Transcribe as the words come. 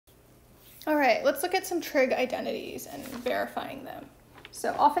All right, let's look at some trig identities and verifying them.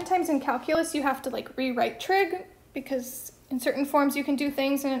 So oftentimes in calculus, you have to like rewrite trig because in certain forms you can do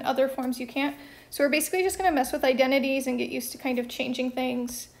things and in other forms you can't. So we're basically just gonna mess with identities and get used to kind of changing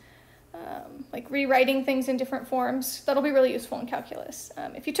things, like rewriting things in different forms. That'll be really useful in calculus.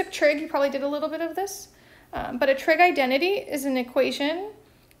 If you took trig, you probably did a little bit of this, but a trig identity is an equation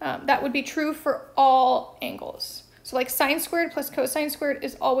that would be true for all angles. So like sine squared plus cosine squared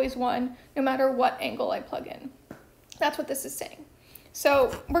is always 1, no matter what angle I plug in. That's what this is saying.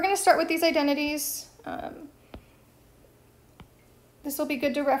 So we're going to start with these identities. This will be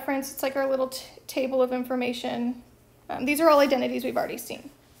good to reference. It's like our little table of information. These are all identities we've already seen.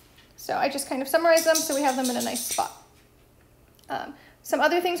 So I just kind of summarize them so we have them in a nice spot. Some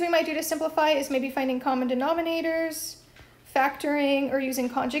other things we might do to simplify is maybe finding common denominators, factoring, or using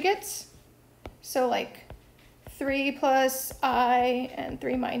conjugates. So like 3 plus I and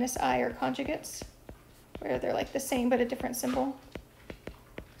 3 minus I are conjugates, where they're like the same but a different symbol.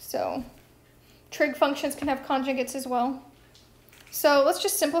 So trig functions can have conjugates as well. So let's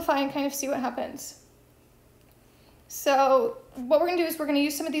just simplify and kind of see what happens. So what we're going to do is we're going to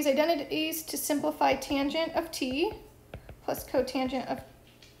use some of these identities to simplify tangent of t plus cotangent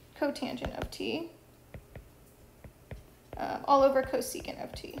of t all over cosecant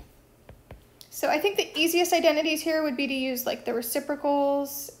of t. So I think the easiest identities here would be to use like the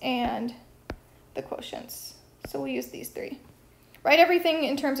reciprocals and the quotients. So we'll use these three. Write everything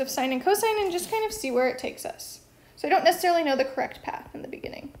in terms of sine and cosine and just kind of see where it takes us. So I don't necessarily know the correct path in the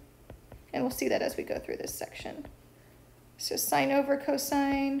beginning. And we'll see that as we go through this section. So sine over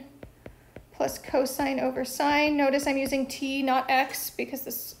cosine plus cosine over sine. Notice I'm using t, not x,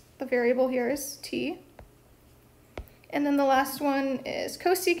 because the variable here is t. And then the last one is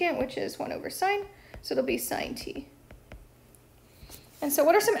cosecant, which is 1 over sine, so it'll be sine t. And so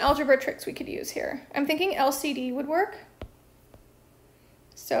what are some algebra tricks we could use here? I'm thinking LCD would work.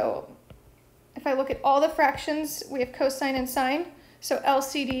 So if I look at all the fractions, we have cosine and sine. So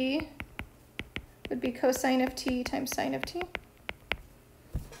LCD would be cosine of t times sine of t.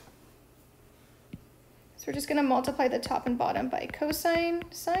 So we're just going to multiply the top and bottom by cosine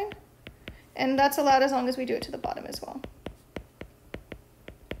sine. And that's allowed as long as we do it to the bottom as well.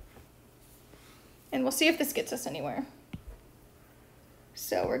 And we'll see if this gets us anywhere.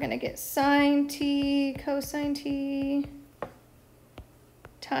 So we're going to get sine t cosine t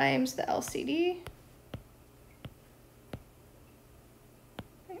times the LCD.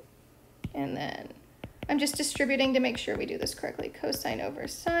 And then I'm just distributing to make sure we do this correctly. Cosine over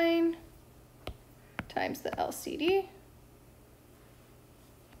sine times the LCD.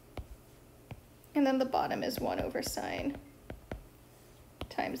 And then the bottom is 1 over sine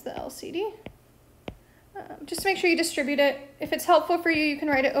times the LCD. Just make sure you distribute it. If it's helpful for you, you can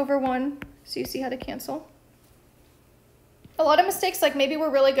write it over 1 so you see how to cancel. A lot of mistakes, like maybe we're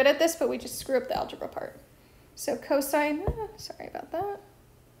really good at this, but we just screw up the algebra part. So cosine, sorry about that.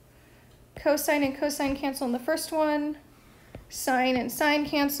 Cosine and cosine cancel in the first one. Sine and sine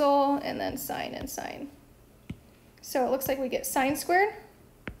cancel, and then sine and sine. So it looks like we get sine squared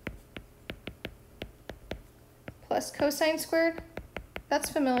plus cosine squared. That's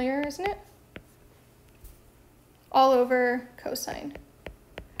familiar, isn't it? All over cosine.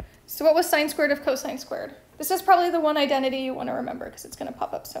 So what was sine squared of cosine squared? This is probably the one identity you want to remember because it's going to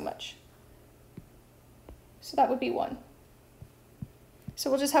pop up so much. So that would be 1. So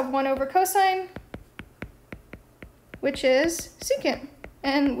we'll just have 1 over cosine, which is secant.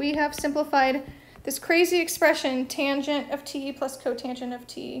 And we have simplified this crazy expression, tangent of t plus cotangent of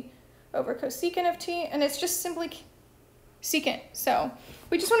t over cosecant of t, and it's just simply secant. So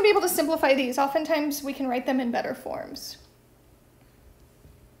we just want to be able to simplify these. Oftentimes we can write them in better forms.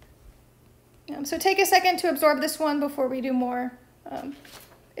 So take a second to absorb this one before we do more.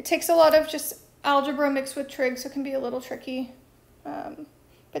 It takes a lot of just algebra mixed with trig, so it can be a little tricky.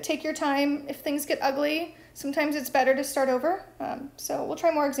 But take your time. If things get ugly, sometimes it's better to start over. So we'll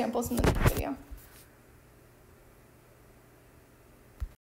try more examples in the next video.